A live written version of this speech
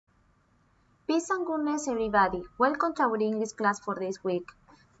Peace and goodness, everybody. Welcome to our English class for this week.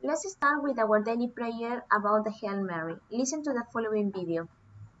 Let's start with our daily prayer about the Hail Mary. Listen to the following video.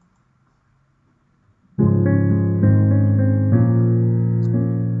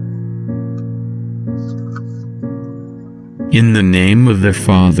 In the name of the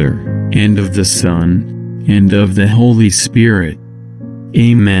Father, and of the Son, and of the Holy Spirit.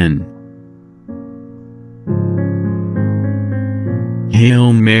 Amen.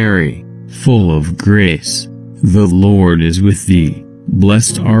 Hail Mary, full of grace, the Lord is with thee.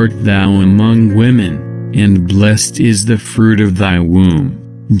 Blessed art thou among women, and blessed is the fruit of thy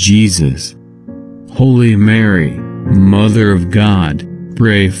womb, Jesus. Holy Mary, Mother of God,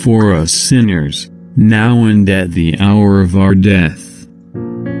 pray for us sinners, now and at the hour of our death.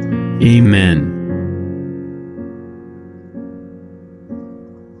 Amen.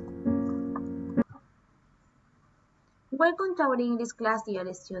 Welcome to our English class,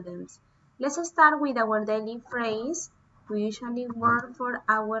 dear students. Let's start with our daily phrase we usually word for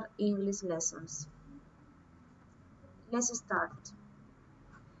our English lessons. Let's start.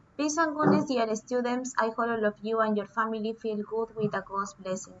 Peace and goodness, dear students. I hope all of you and your family feel good with the God's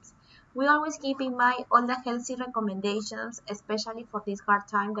blessings. We always keep in mind all the healthy recommendations, especially for this hard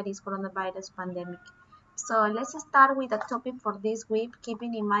time that is coronavirus pandemic. So let's start with the topic for this week,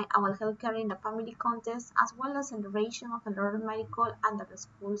 keeping in mind our healthcare in the family context, as well as celebration of the Lord Medical and the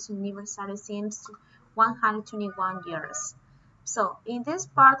school's anniversary since 121 years. So in this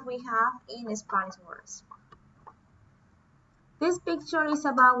part we have in Spanish words. This picture is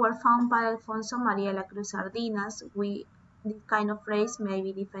about were found by Alfonso María La Cruz Sardinas. This kind of phrase may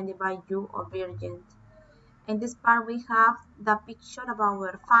be defended by you or Virgin. In this part we have the picture about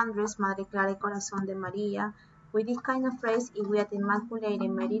our foundress, Madre Clara y Corazón de María. With this kind of phrase, if we are Immaculate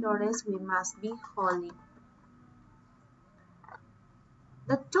and Meritores, we must be holy.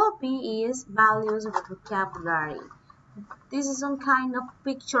 The topic is values of vocabulary. This is some kind of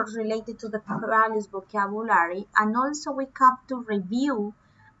pictures related to the values vocabulary, and also we have to review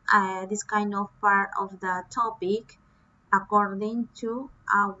this kind of part of the topic according to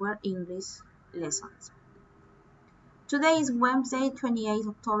our English lessons. Today is Wednesday, 28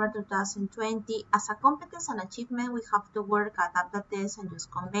 October 2020. As a competence and achievement, we have to work, adapt the test, and use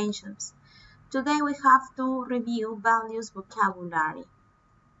conventions. Today we have to review values vocabulary.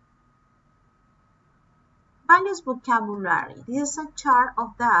 Values vocabulary. This is a chart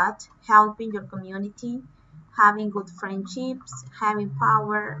of that, helping your community, having good friendships, having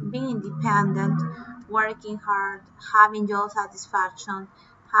power, being independent, working hard, having job satisfaction,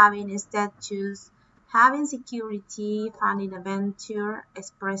 having status, having security, finding adventure,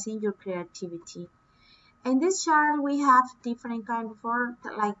 expressing your creativity. In this chart, we have different kind of words,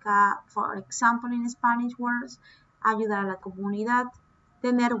 like for example, in Spanish words, ayudar a la comunidad,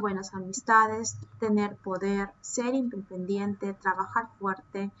 tener buenas amistades, tener poder, ser independiente, trabajar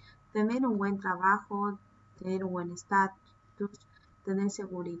fuerte, tener un buen trabajo, tener un buen estatus, tener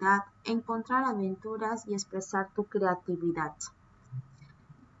seguridad, encontrar aventuras y expresar tu creatividad.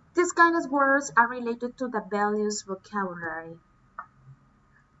 These kind of words are related to the values vocabulary.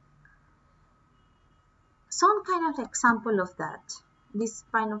 Some kind of example of that. This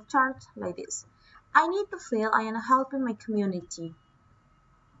kind of chart like this. I need to feel I am helping my community.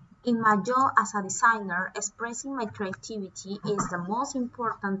 In my job as a designer, expressing my creativity is the most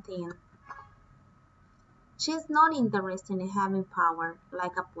important thing. She is not interested in having power,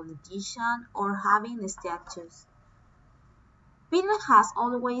 like a politician, or having status. Peter has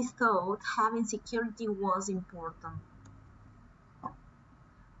always thought having security was important.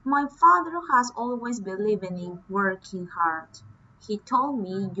 My father has always believed in working hard. He told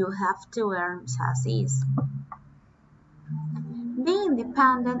me you have to earn success. Being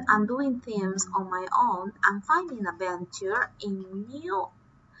independent and doing things on my own and finding adventure in new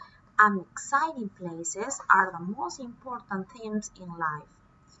and exciting places are the most important things in life.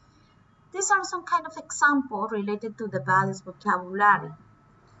 These are some kind of examples related to the values vocabulary.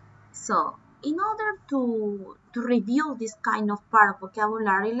 So, in order to review this kind of part of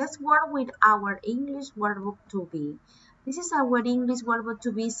vocabulary, let's work with our English Workbook 2B. This is our English Workbook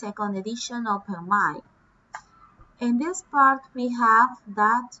 2B second edition open mic. In this part, we have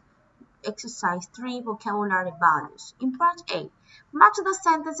that exercise 3 vocabulary values. In part A, match the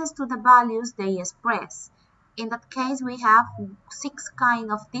sentences to the values they express. In that case, we have 6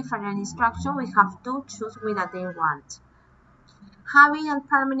 kind of different instructions. We have to choose which that they want. Having a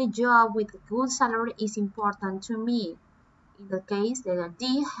permanent job with a good salary is important to me. In the case, letter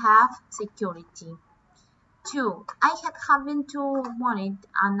D, have security. 2. I had having to money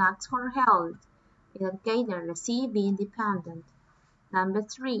and ask for help. In that case, letter C, be independent. Number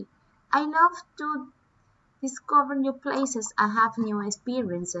 3. I love to discover new places and have new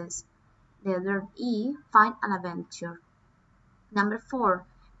experiences. Letter E, find an adventure. Number 4,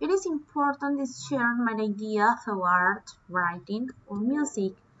 it is important to share my idea through art, writing, or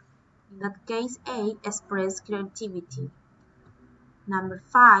music. In that case, A, express creativity. Number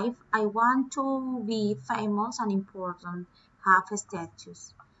 5, I want to be famous and important, have a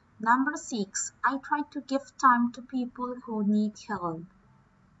status. Number 6, I try to give time to people who need help.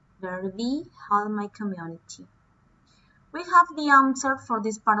 Letter B, help my community. We have the answer for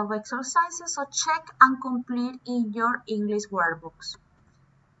this part of exercises, so check and complete in your English workbooks.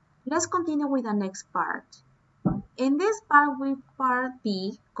 Let's continue with the next part. In this part, with part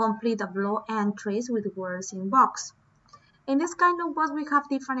B, complete the below entries with words in box. In this kind of box, we have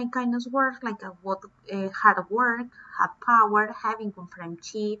different kinds of work, like hard work, hard power, having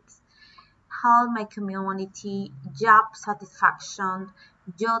friendships, help my community, job satisfaction,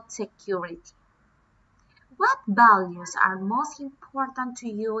 job security. What values are most important to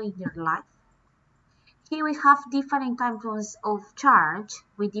you in your life? Here we have different kinds of charge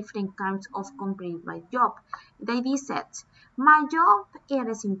with different kinds of complete by job. The idea says, my job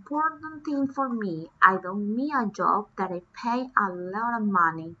is an important thing for me. I don't need a job that I pay a lot of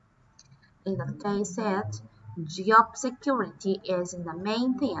money. In that case said, job security is the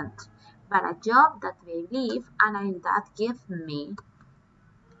main thing, but a job that I live and that gives me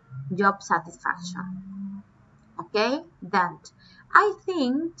job satisfaction. Okay, then I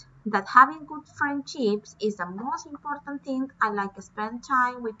think that having good friendships is the most important thing. I like to spend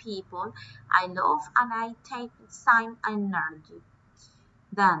time with people I love and I take time and energy.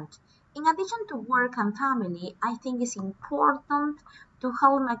 Then, in addition to work and family, I think it's important to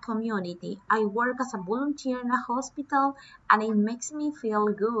help my community. I work as a volunteer in a hospital and it makes me feel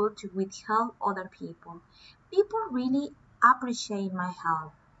good to help other people. People really appreciate my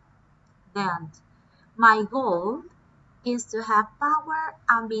help. Then, my goal is to have power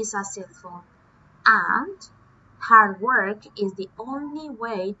and be successful. And hard work is the only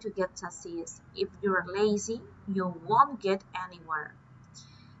way to get success. If you're lazy, you won't get anywhere.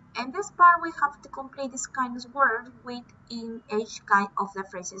 In this part, we have to complete this kind of work within each kind of the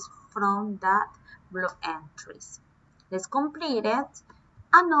phrases from that blue entries. Let's complete it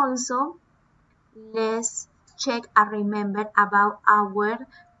and also let's check and remember about our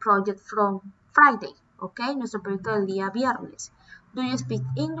project from Friday, okay? Nuestro proyecto del día viernes. Do you speak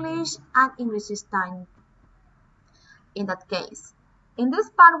English? And English is time in that case. In this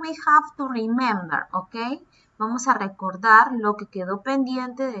part we have to remember, okay? Vamos a recordar lo que quedó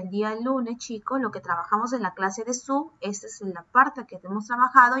pendiente del día lunes, chicos, lo que trabajamos en la clase de Zoom. Esta es la parte que hemos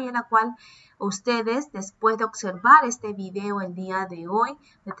trabajado y en la cual ustedes, después de observar este video el día de hoy,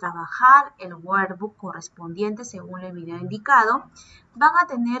 de trabajar el workbook correspondiente según el video indicado, van a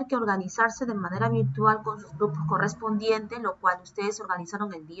tener que organizarse de manera virtual con sus grupos correspondientes, lo cual ustedes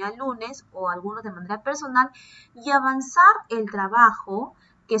organizaron el día lunes o algunos de manera personal, y avanzar el trabajo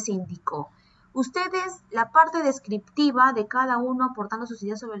que se indicó. Ustedes, la parte descriptiva de cada uno aportando sus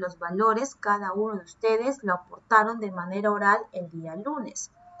ideas sobre los valores, cada uno de ustedes lo aportaron de manera oral el día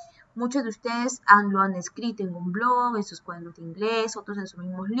lunes. Muchos de ustedes lo han escrito en un blog, en sus cuadernos de inglés, otros en sus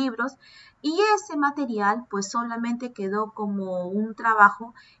mismos libros. Y ese material pues solamente quedó como un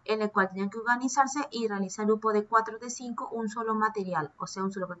trabajo en el cual tenían que organizarse y realizar grupo de 4 de 5, un solo material, o sea,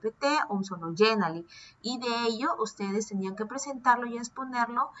 un solo PPT o un solo Genially. Y de ello ustedes tenían que presentarlo y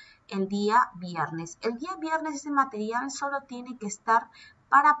exponerlo el día viernes. El día viernes ese material solo tiene que estar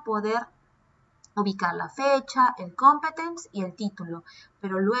para poder ubicar la fecha, el competence y el título,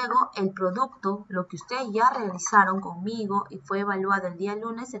 pero luego el producto, lo que ustedes ya realizaron conmigo y fue evaluado el día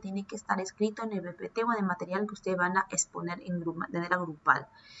lunes, se tiene que estar escrito en el PPT o en el material que ustedes van a exponer de manera grupal.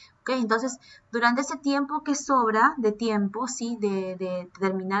 Okay, entonces, durante ese tiempo que sobra de tiempo, ¿sí? de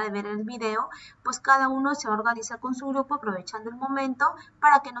terminar de ver el video, pues cada uno se va a organizar con su grupo aprovechando el momento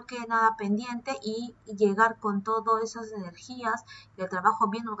para que no quede nada pendiente y llegar con todas esas energías y el trabajo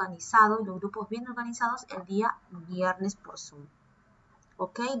bien organizado y los grupos bien organizados el día viernes por Zoom.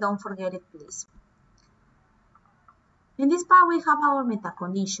 Okay, don't forget it, please. In this part, we have our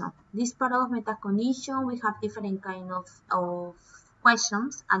metacognition. This part of metacognition, we have different kind of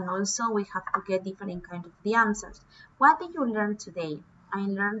questions, and also we have to get different kind of the answers. What did you learn today? I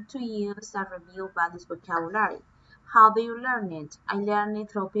learned to use the review values vocabulary. How do you learn it? I learned it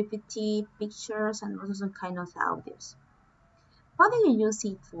through PPT, pictures, and also some kind of audios. What do you use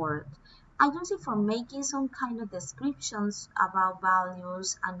it for? I use it for making some kind of descriptions about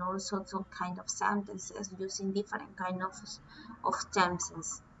values and also some kind of sentences using different kind of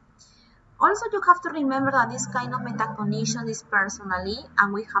tenses. Also, you have to remember that this kind of metacognition is personally,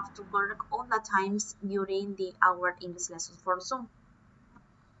 and we have to work all the times during our English lessons for Zoom.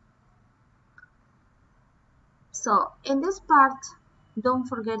 So in this part, don't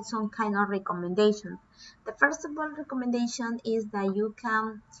forget some kind of recommendation. The first of all recommendation is that you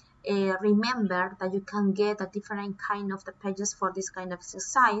can remember that you can get a different kind of the pages for this kind of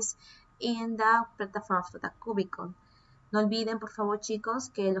exercise in the plataforma de the Cubicle. No olviden, por favor, chicos,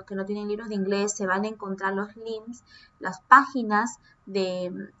 que los que no tienen libros de inglés se van a encontrar los links, las páginas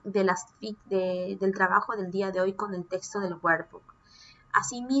del trabajo del día de hoy con el texto del workbook.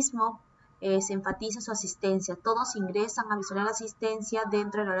 Asimismo, se enfatiza su asistencia. Todos ingresan a visualizar la asistencia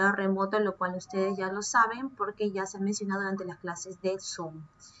dentro del horario remoto, lo cual ustedes ya lo saben porque ya se ha mencionado durante las clases de Zoom.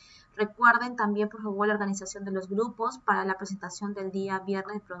 Recuerden también, por favor, la organización de los grupos para la presentación del día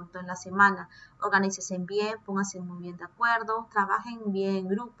viernes pronto en la semana. Organícense bien, pónganse muy bien de acuerdo, trabajen bien en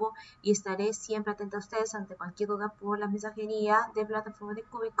grupo y estaré siempre atenta a ustedes ante cualquier duda por la mensajería de plataforma de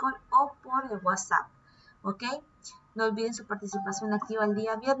Cubicle o por el WhatsApp. ¿Ok? No olviden su participación activa el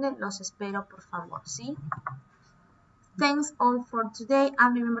día viernes. Los espero, por favor, ¿sí? Thanks all for today,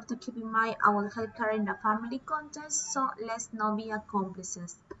 and remember to keep in mind I will help carry the family contest, so let's not be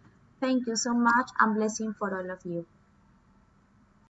accomplices. Thank you so much, and blessing for all of you.